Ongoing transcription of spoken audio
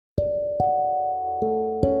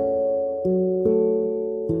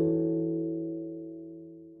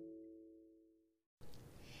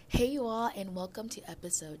Welcome to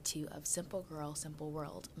episode 2 of Simple Girl, Simple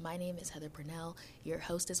World. My name is Heather Purnell, your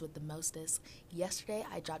hostess with the mostest. Yesterday,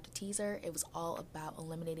 I dropped a teaser. It was all about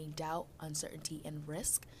eliminating doubt, uncertainty, and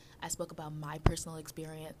risk. I spoke about my personal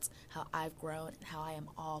experience, how I've grown, and how I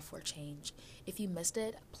am all for change. If you missed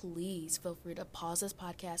it, please feel free to pause this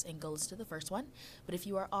podcast and go listen to the first one. But if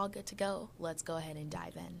you are all good to go, let's go ahead and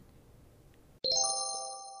dive in.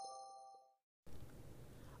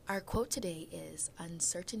 Our quote today is,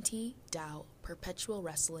 "Uncertainty, doubt, perpetual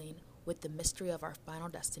wrestling with the mystery of our final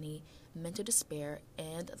destiny, mental despair,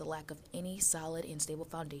 and the lack of any solid and stable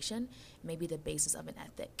foundation may be the basis of an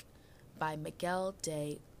ethic," by Miguel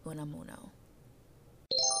de Unamuno.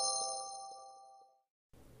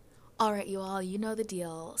 All right, you all, you know the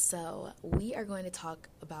deal. So we are going to talk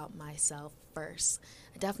about myself first.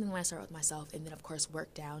 I definitely want to start with myself and then, of course,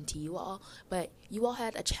 work down to you all. But you all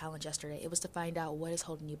had a challenge yesterday. It was to find out what is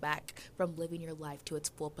holding you back from living your life to its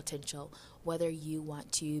full potential. Whether you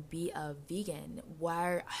want to be a vegan,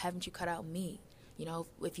 why haven't you cut out meat? You know,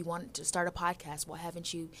 if you wanted to start a podcast, why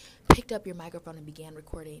haven't you picked up your microphone and began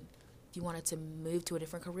recording? If you wanted to move to a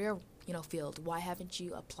different career, field, why haven't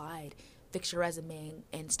you applied? Fix your resume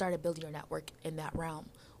and started building your network in that realm.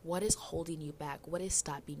 What is holding you back? What is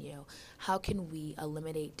stopping you? How can we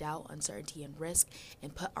eliminate doubt, uncertainty, and risk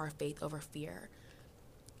and put our faith over fear?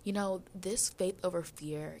 This faith over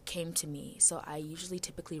fear came to me. So I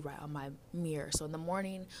typically write on my mirror. So in the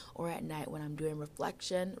morning or at night when I'm doing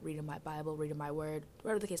reflection, reading my Bible, reading my word,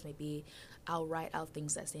 whatever the case may be, I'll write out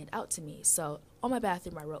things that stand out to me. So on my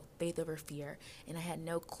bathroom, I wrote faith over fear, and I had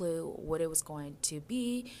no clue what it was going to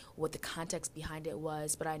be, what the context behind it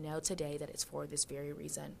was, but I know today that it's for this very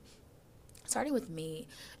reason. Starting with me,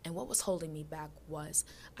 and what was holding me back was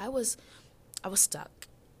I was stuck,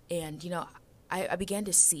 and I began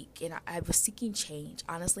to seek, and I was seeking change,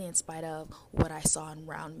 honestly, in spite of what I saw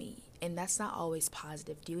around me. And that's not always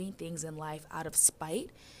positive. Doing things in life out of spite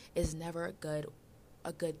is never a good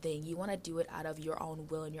thing. You want to do it out of your own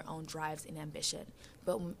will and your own drives and ambition.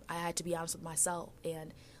 But I had to be honest with myself,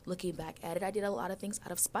 and looking back at it, I did a lot of things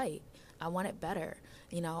out of spite. I wanted better.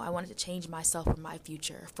 I wanted to change myself for my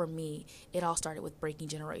future. For me, it all started with breaking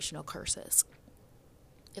generational curses.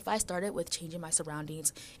 If I started with changing my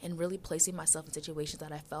surroundings and really placing myself in situations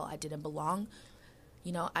that I felt I didn't belong,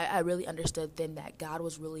 I really understood then that God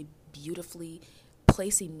was really beautifully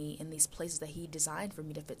placing me in these places that He designed for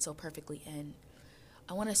me to fit so perfectly in.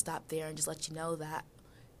 I want to stop there and just let you know that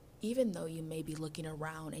even though you may be looking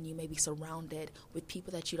around and you may be surrounded with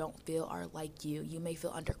people that you don't feel are like you may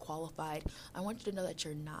feel underqualified, I want you to know that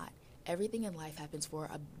you're not. Everything in life happens for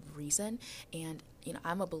a reason, and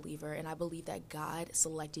I'm a believer, and I believe that God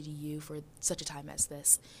selected you for such a time as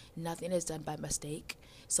this. Nothing is done by mistake,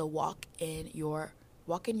 so walk in your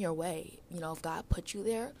way. If God put you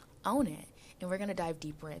there, own it, and we're going to dive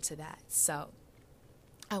deeper into that. So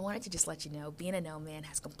I wanted to just let you know, being a no man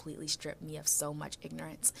has completely stripped me of so much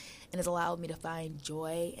ignorance and has allowed me to find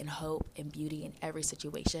joy and hope and beauty in every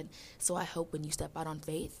situation. So I hope when you step out on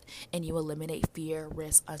faith and you eliminate fear,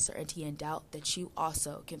 risk, uncertainty, and doubt, that you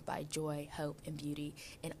also can find joy, hope, and beauty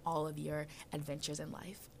in all of your adventures in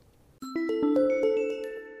life.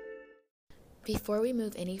 Before we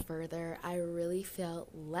move any further, I really felt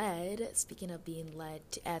led, speaking of being led,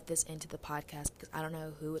 to add this into the podcast because I don't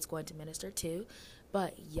know who it's going to minister to.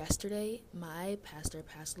 But yesterday, my pastor,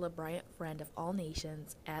 Pastor LeBryant Friend of All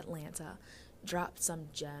Nations, Atlanta, dropped some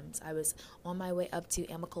gems. I was on my way up to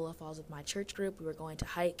Amacola Falls with my church group. We were going to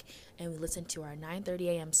hike, and we listened to our 9:30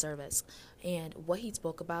 a.m. service. And what he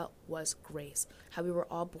spoke about was grace, how we were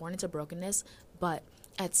all born into brokenness, but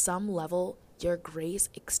at some level, your grace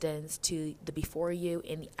extends to the before you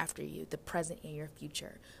and the after you, the present and your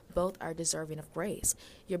future. Both are deserving of grace.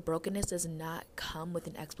 Your brokenness does not come with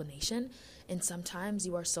an explanation, and sometimes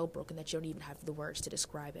you are so broken that you don't even have the words to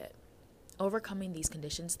describe it. Overcoming these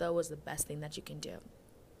conditions, though, is the best thing that you can do.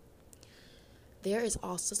 There is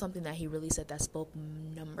also something that he really said that spoke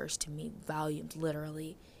numbers to me, volumes,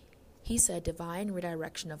 literally. He said, divine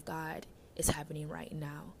redirection of God is happening right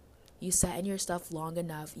now. You sat in your stuff long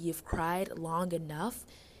enough, you've cried long enough,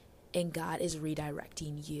 and God is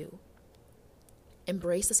redirecting you.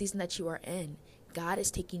 Embrace the season that you are in. God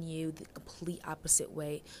is taking you the complete opposite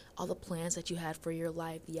way. All the plans that you had for your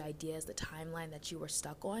life, the ideas, the timeline that you were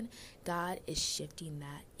stuck on, God is shifting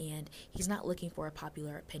that, and He's not looking for a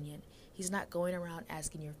popular opinion. He's not going around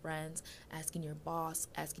asking your friends, asking your boss,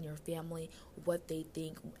 asking your family what they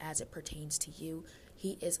think as it pertains to you.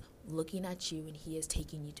 He is looking at you, and He is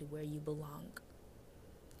taking you to where you belong.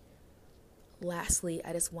 Lastly,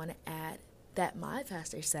 I just want to add that my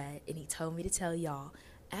pastor said, and he told me to tell y'all,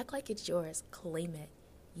 act like it's yours, claim it.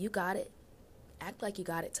 You got it. act like you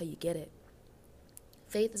got it till you get it.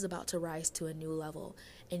 Faith is about to rise to a new level,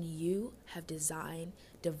 and you have designed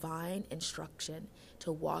divine instruction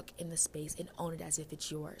to walk in the space and own it as if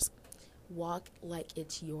it's yours. Walk like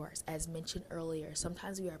it's yours. As mentioned earlier,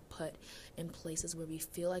 sometimes we are put in places where we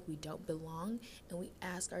feel like we don't belong, and we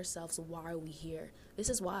ask ourselves, why are we here? This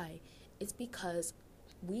is why. It's because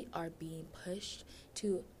we are being pushed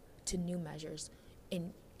to new measures.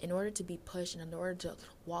 In order to be pushed and in order to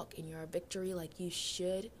walk in your victory like you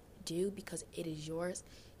should do because it is yours,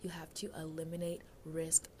 you have to eliminate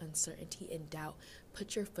risk, uncertainty, and doubt.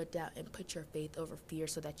 Put your foot down and put your faith over fear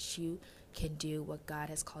so that you can do what God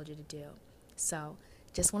has called you to do. So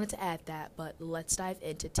just wanted to add that, but let's dive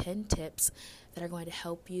into 10 tips that are going to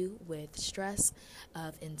help you with stress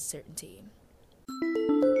of uncertainty.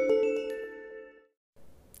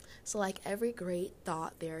 So like every great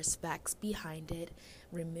thought, there's facts behind it.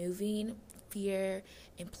 Removing fear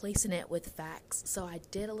and placing it with facts. So I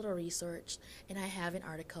did a little research and I have an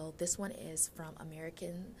article. This one is from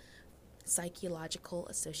American Psychological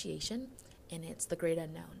Association and it's The Great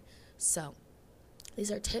Unknown. So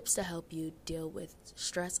these are tips to help you deal with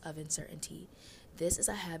stress of uncertainty. This is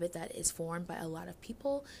a habit that is formed by a lot of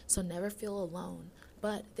people, so never feel alone.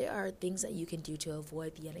 But there are things that you can do to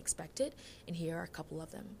avoid the unexpected, and here are a couple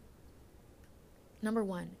of them. Number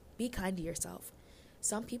 1, be kind to yourself.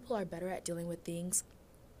 Some people are better at dealing with things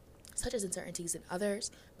such as uncertainties than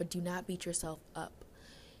others, but do not beat yourself up.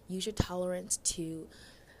 Use your tolerance to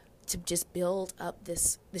just build up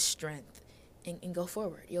this strength and go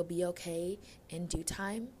forward. You'll be okay in due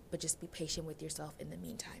time, but just be patient with yourself in the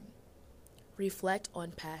meantime. Reflect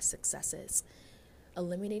on past successes.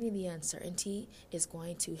 Eliminating the uncertainty is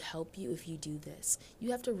going to help you if you do this.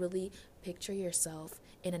 You have to really picture yourself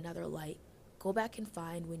in another light. Go back and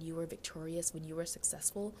find when you were victorious, when you were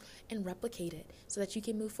successful, and replicate it so that you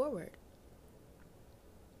can move forward.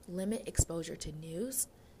 Limit exposure to news.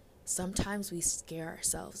 Sometimes we scare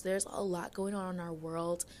ourselves. There's a lot going on in our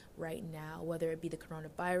world right now, whether it be the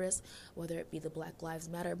coronavirus, whether it be the Black Lives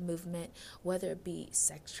Matter movement, whether it be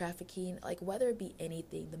sex trafficking, whether it be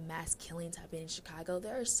anything, the mass killings happening in Chicago.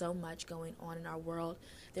 There is so much going on in our world.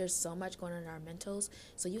 There's so much going on in our mentals.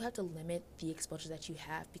 So you have to limit the exposure that you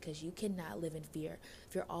have because you cannot live in fear.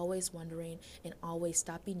 If you're always wondering and always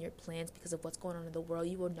stopping your plans because of what's going on in the world,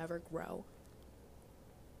 you will never grow.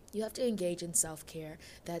 You have to engage in self-care.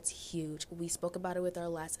 That's huge. We spoke about it with our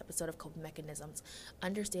last episode of coping mechanisms.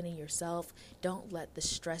 Understanding yourself. Don't let the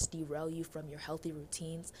stress derail you from your healthy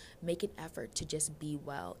routines. Make an effort to just be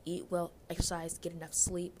well. Eat well, exercise, get enough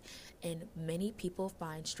sleep. And many people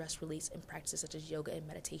find stress release in practices such as yoga and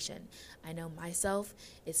meditation. I know myself,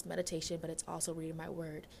 it's meditation, but it's also reading my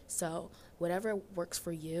word. So whatever works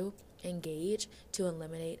for you, engage to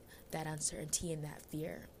eliminate that uncertainty and that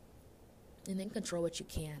fear. And then control what you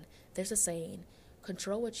can. There's a saying,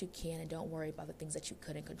 control what you can and don't worry about the things that you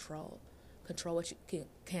couldn't control. Control what you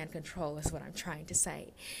can control is what I'm trying to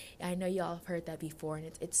say. I know y'all have heard that before, and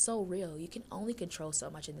it's so real. You can only control so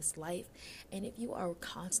much in this life. And if you are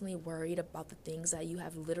constantly worried about the things that you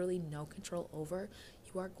have literally no control over,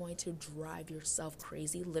 you are going to drive yourself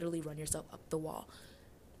crazy, literally run yourself up the wall.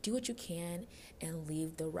 Do what you can and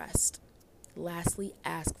leave the rest. Lastly,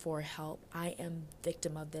 ask for help. I am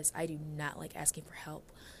victim of this. I do not like asking for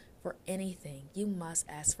help for anything. You must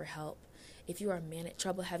ask for help. If you are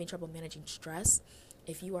having trouble managing stress,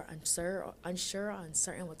 if you are unsure or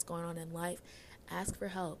uncertain what's going on in life, ask for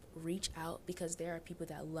help. Reach out because there are people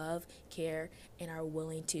that love, care, and are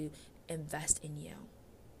willing to invest in you.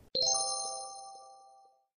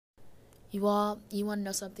 You want to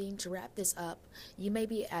know something? To wrap this up, you may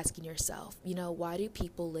be asking yourself, why do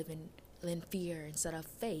people live in fear instead of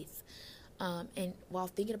faith? And while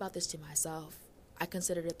thinking about this to myself, I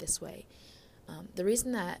considered it this way. The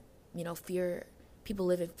reason that, people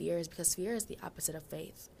live in fear is because fear is the opposite of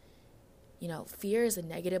faith. Fear is a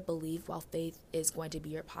negative belief while faith is going to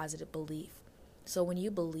be your positive belief. So when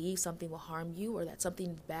you believe something will harm you or that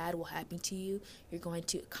something bad will happen to you, you're going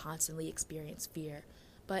to constantly experience fear.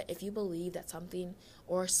 But if you believe that something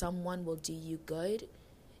or someone will do you good,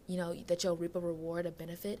 that you'll reap a reward, a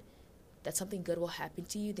benefit, that something good will happen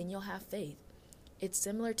to you, then you'll have faith. It's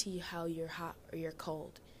similar to how you're hot or you're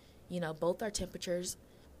cold. Both are temperatures,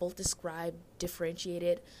 both describe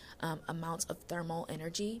differentiated amounts of thermal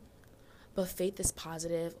energy, but faith is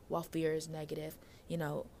positive while fear is negative.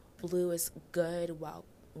 Blue is good while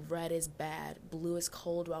red is bad. Blue is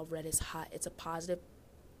cold while red is hot. It's a positive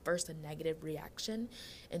versus a negative reaction.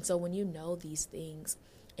 And so when you know these things,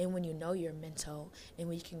 and when you know your mental, and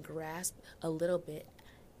when you can grasp a little bit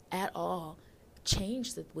at all,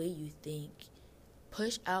 change the way you think.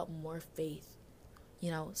 Push out more faith.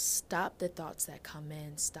 Stop the thoughts that come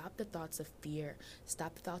in. Stop the thoughts of fear.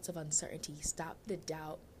 Stop the thoughts of uncertainty. Stop the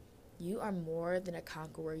doubt. You are more than a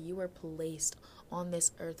conqueror. You were placed on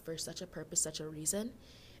this earth for such a purpose, such a reason.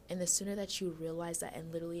 And the sooner that you realize that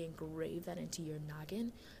and literally engrave that into your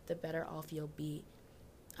noggin, the better off you'll be.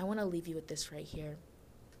 I want to leave you with this right here.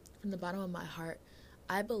 From the bottom of my heart,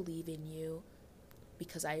 I believe in you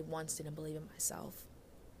because I once didn't believe in myself.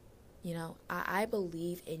 I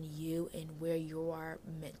believe in you and where you are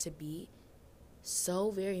meant to be so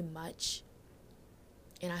very much.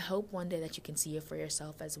 And I hope one day that you can see it for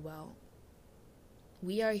yourself as well.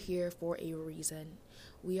 We are here for a reason.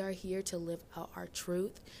 We are here to live out our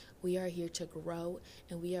truth. We are here to grow.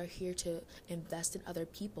 And we are here to invest in other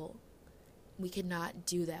people. We cannot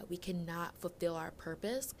do that. We cannot fulfill our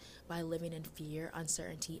purpose by living in fear,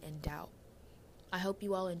 uncertainty, and doubt. I hope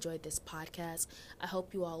you all enjoyed this podcast. I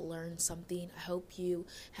hope you all learned something. I hope you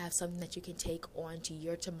have something that you can take on to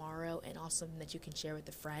your tomorrow and also something that you can share with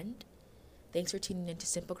a friend. Thanks for tuning in to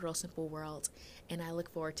Simple Girl, Simple World, and I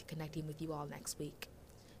look forward to connecting with you all next week.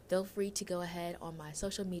 Feel free to go ahead on my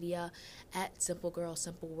social media at Simple Girl,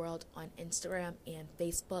 Simple World on Instagram and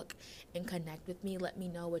Facebook and connect with me. Let me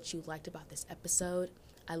know what you liked about this episode.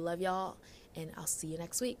 I love y'all, and I'll see you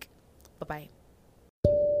next week. Bye-bye.